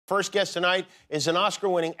first guest tonight is an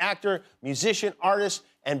Oscar-winning actor, musician, artist,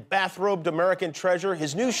 and bathrobed American treasure.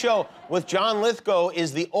 His new show with John Lithgow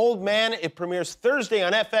is The Old Man. It premieres Thursday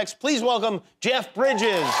on FX. Please welcome Jeff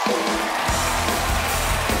Bridges.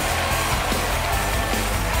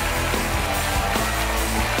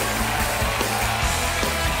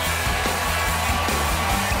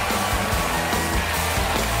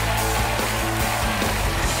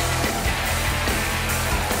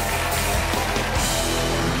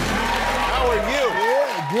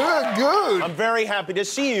 Good. I'm very happy to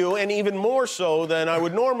see you, and even more so than I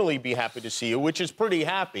would normally be happy to see you, which is pretty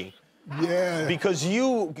happy. Yeah. Because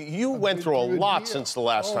you went through a lot since the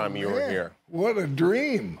last time you were here. What a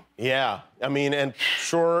dream. Yeah. I mean, and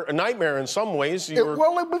sure, a nightmare in some ways.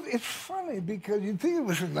 It's funny because you'd think it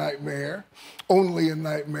was a nightmare, only a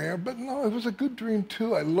nightmare, but no, it was a good dream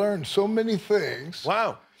too. I learned so many things.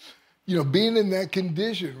 Wow. You know, being in that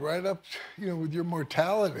condition right up, with your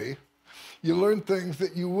mortality, you learn things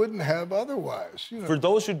that you wouldn't have otherwise. For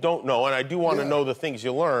those who don't know, and I do want to know the things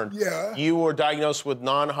you learned, you were diagnosed with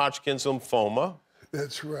Non-Hodgkin Lymphoma.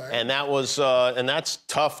 That's right. And that was, and that's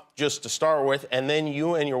tough just to start with. And then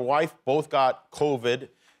you and your wife both got COVID.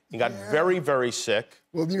 You got very, very sick.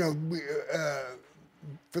 Well,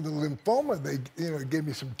 for the lymphoma, they, gave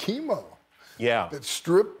me some chemo. Yeah. That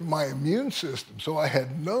stripped my immune system, so I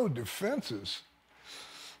had no defenses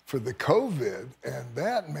for the COVID, and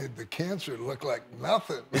that made the cancer look like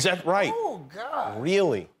nothing. Is that right? Oh, God.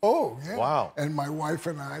 Really? Oh, yeah. Wow. And my wife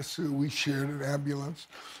and I, Sue, we shared an ambulance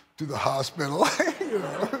to the hospital.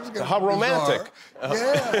 How romantic.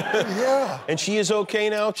 Yeah. And she is okay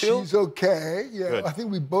now, too? She's okay, yeah. Good. I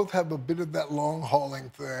think we both have a bit of that long-hauling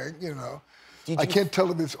thing, I can't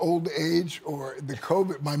tell if it's old age or the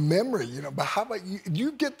COVID, my memory, But how about you? Did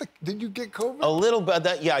you get COVID? A little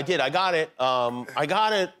bit. Yeah, I did. I got it.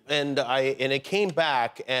 And it came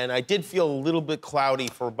back, and I did feel a little bit cloudy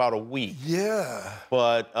for about a week. Yeah.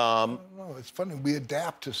 But no, it's funny. We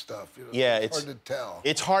adapt to stuff. Yeah, it's hard to tell.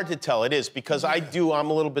 It's hard to tell. It is because I'm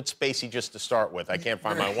a little bit spacey just to start with. I can't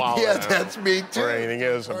find my wallet. Yeah, that's me too. Or anything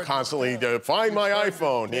is. I'm constantly find my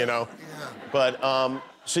iPhone. Yeah. But.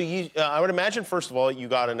 So I would imagine, first of all, you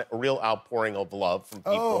got a real outpouring of love from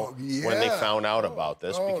people when they found out about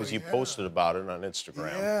this because you posted about it on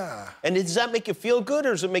Instagram. Yeah. And does that make you feel good,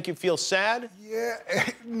 or does it make you feel sad? Yeah.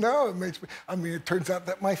 No, it makes me... it turns out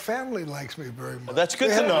that my family likes me very much. Well, that's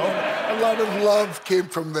good to know. A lot of love came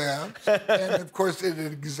from them. And, of course, it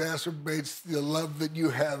exacerbates the love that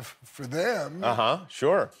you have for them.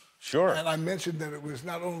 Sure. And I mentioned that it was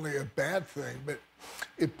not only a bad thing, but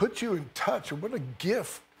it puts you in touch with what a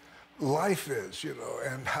gift life is,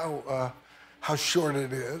 and how short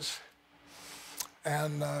it is.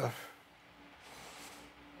 And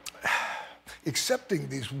accepting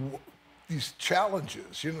these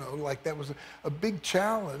challenges, like that was a big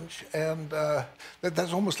challenge, and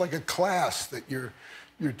that's almost like a class that you're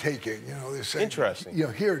taking, They're saying, interesting.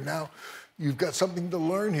 Here now. You've got something to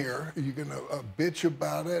learn here. Are you going to bitch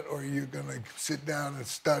about it, or are you going to sit down and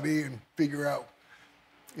study and figure out,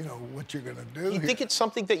 what you're going to do? You think it's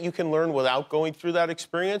something that you can learn without going through that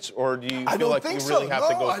experience, or do you feel like you really have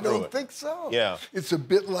to go through it? I don't think so. Yeah. It's a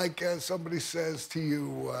bit like somebody says to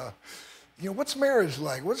you, what's marriage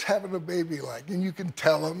like? What's having a baby like? And you can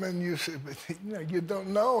tell them, and you say, but, you don't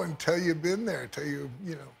know until you've been there, until you.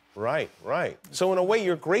 Right. So in a way,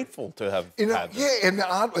 you're grateful to have had this. Yeah, and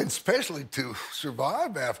especially to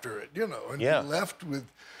survive after it, and be left with,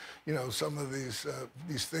 some of these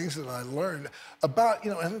things that I learned about,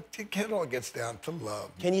 and it all gets down to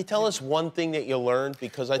love. Can you tell us one thing that you learned?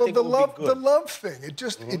 Because I think it would be good. The love thing,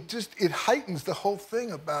 it heightens the whole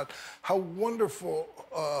thing about how wonderful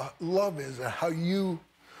love is, and how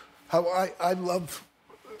I love.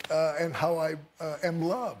 And how I am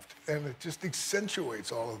loved, and it just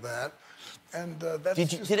accentuates all of that. And that's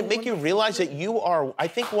did it make you realize that you are, I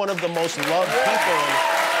think, one of the most loved people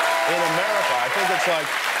in America? I think it's like,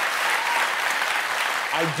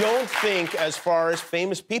 I don't think, as far as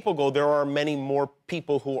famous people go, there are many more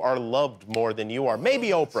people who are loved more than you are. Maybe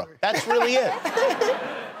Oprah. That's really it.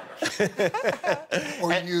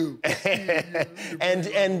 Or you.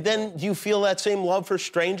 And then do you feel that same love for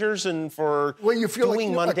strangers and for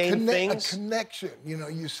doing mundane things? A connection.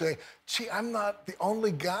 You say, gee, I'm not the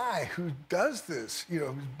only guy who does this,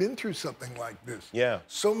 who's been through something like this. Yeah.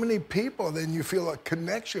 So many people, then you feel a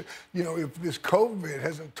connection. If this COVID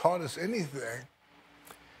hasn't taught us anything,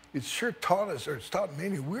 it sure taught us, or it's taught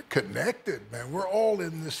me, we're connected, man. We're all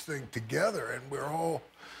in this thing together, and we're all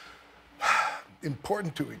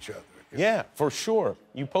important to each other. Yeah, for sure.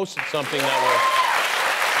 You posted something that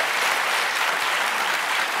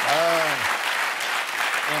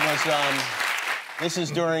in this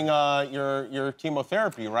is during your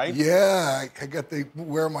chemotherapy, right? Yeah, I got to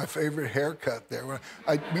wear my favorite haircut there. When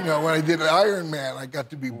I did Iron Man, I got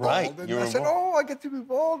to be bald. Right, And I said, oh, I get to be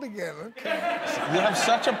bald again. Okay. You have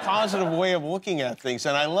such a positive way of looking at things,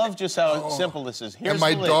 and I love just how simple this is. Here's and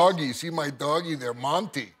my the list. doggy, see my doggy there,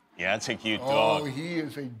 Monty. Yeah, that's a cute dog. Oh, he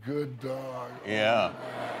is a good dog. Yeah.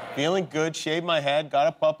 Feeling good, shaved my head, got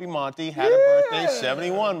a puppy, Monty, had a birthday,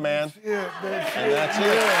 71, man. Yeah, that's it.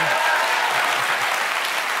 Yeah.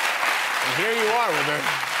 And here you are with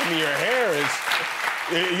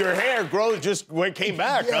your hair grows came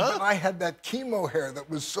back, huh? But I had that chemo hair that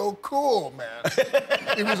was so cool, man.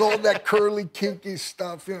 It was all that curly, kinky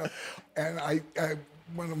stuff, you know. And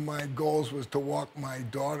one of my goals was to walk my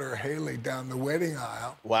daughter, Haley, down the wedding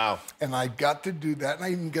aisle. Wow. And I got to do that, and I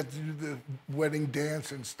even got to do the wedding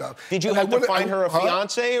dance and stuff. Did you have to find her a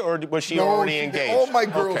fiance, or was she already engaged? All my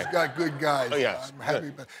girls got good guys. Oh, yes. I'm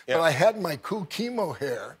happy. But I had my cool chemo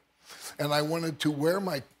hair, and I wanted to wear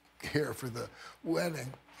my hair for the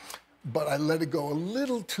wedding, but I let it go a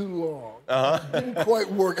little too long. It didn't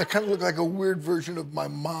quite work. I kind of looked like a weird version of my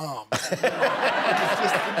mom.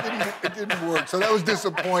 It didn't work, so that was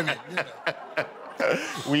disappointing, you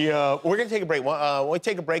know. We're going to take a break. We'll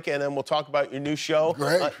take a break, and then we'll talk about your new show.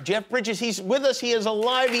 Great. Jeff Bridges, he's with us. He is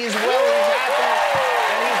alive. He is well. He's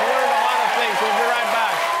happy. And he's learned a lot of things. We'll be right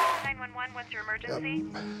back. 911, what's your emergency?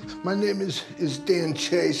 My name is Dan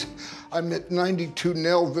Chase. I'm at 92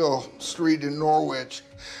 Nelville Street in Norwich.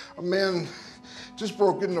 A man just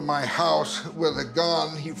broke into my house with a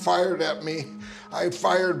gun. He fired at me. I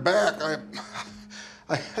fired back.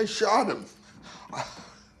 I shot him.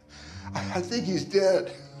 I think he's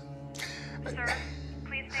dead. Sir,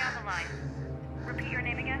 please stay on the line. Repeat your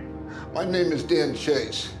name again. My name is Dan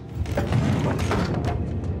Chase.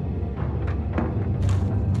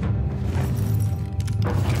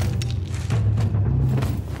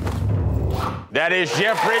 That is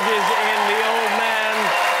Jeff Bridges and the old man.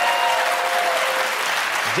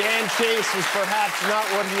 Dan Chase is perhaps not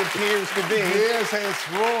what he appears to be. Yes, it's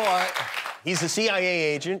right. He's a CIA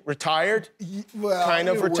agent, retired. Well, kind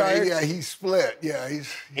of retired. Yeah, he's split. Yeah, he's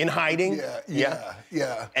in hiding. Yeah.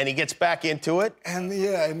 And he gets back into it. And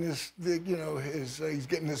he's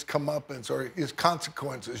getting his comeuppance or his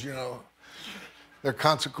consequences. You know, there are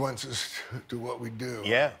consequences to what we do.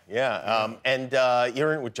 Yeah. And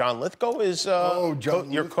you're in with John Lithgow is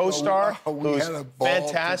your co-star, who's had a ball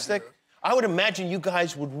fantastic. together. I would imagine you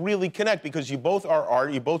guys would really connect because you both are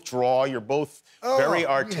art, you both draw, you're both very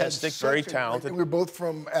artistic, very talented. We're both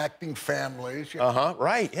from acting families. You know?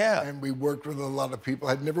 Right, yeah. And we worked with a lot of people.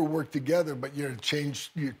 I'd never worked together, but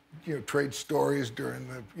trade stories during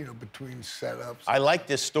the between setups. I like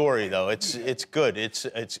this story though. It's good. It's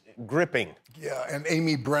gripping. Yeah, and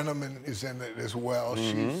Amy Brenneman is in it as well.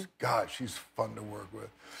 She's fun to work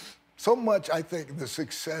with. So much, I think, the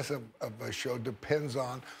success of a show depends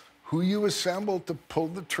on who you assemble to pull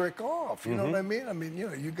the trick off. You know what I mean? I mean,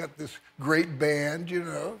 you got this great band,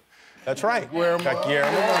 That's right. Guillermo. Got Guillermo.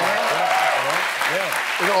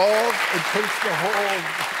 Yeah. It takes the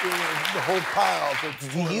whole pile.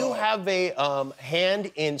 Do you have a hand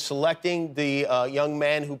in selecting the young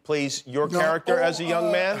man who plays your character as a young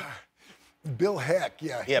man? Bill Heck,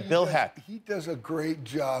 yeah. Yeah, Bill Heck. He does a great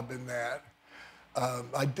job in that. I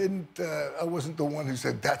wasn't the one who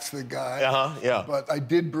said that's the guy. Yeah. But I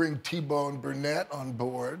did bring T-Bone Burnett on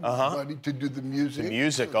board, buddy, to do the music. The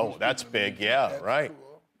music, that's big, That's right.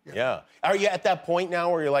 Cool. Yeah. Are you at that point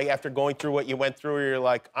now where you're like, after going through what you went through, you're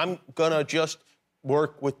like, I'm gonna just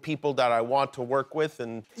work with people that I want to work with,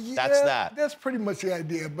 and that's that? That's pretty much the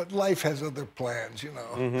idea, but life has other plans, you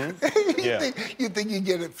think you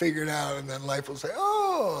get it figured out, and then life will say,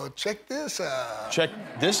 oh, check this out.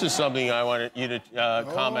 This is something I wanted you to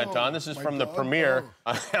comment on. This is from the premiere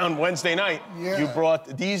on Wednesday night. Yeah. You brought,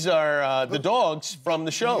 these are the dogs from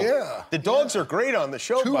the show. Yeah. The dogs are great on the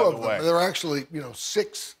show, Two by of the way. them. There were actually,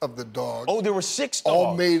 6 of the dogs. Oh, there were 6 dogs.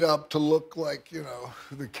 All made up to look like,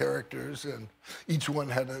 the characters, and each one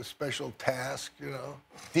had a special task,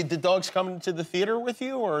 Did the dogs come into the theater with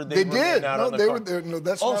you, or they did? Out No, on the they car? were there. No,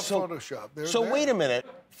 that's not Photoshop. So wait a minute.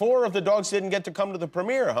 4 of the dogs didn't get to come to the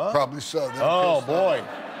premiere, huh? Probably so. Oh boy.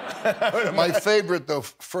 My favorite, though,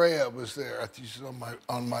 Freya was there. I think she's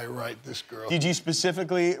on my right. This girl. Did you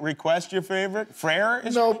specifically request your favorite? Freya?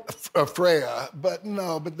 No, Freya. But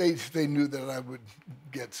they knew that I would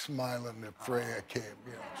get smiling if Freya came.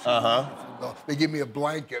 They gave me a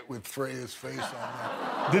blanket with Freya's face on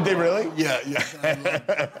Did they really? Yeah, yeah. I love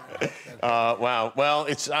that. Wow. Well,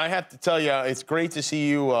 I have to tell you, it's great to see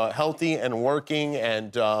you healthy and working,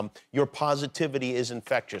 and your positivity is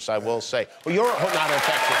infectious, I will say. Well, you're not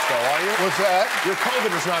infectious, though, are you? What's that? Your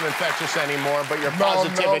COVID is not infectious anymore, but your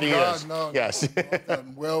positivity is. No. Yes.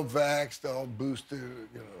 I'm well vaxxed, all boosted,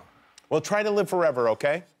 you know. Well, try to live forever,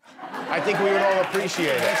 okay? I think we would all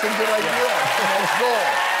appreciate it. That's a good idea. Let's go.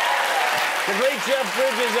 The great Jeff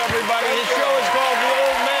Bridges, everybody. His show is called The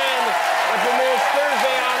Old Man. It premieres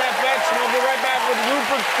Thursday on FX, and we'll be right back with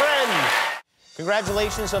Rupert's Friend.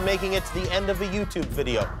 Congratulations on making it to the end of a YouTube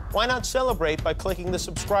video. Why not celebrate by clicking the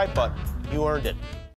subscribe button? You earned it.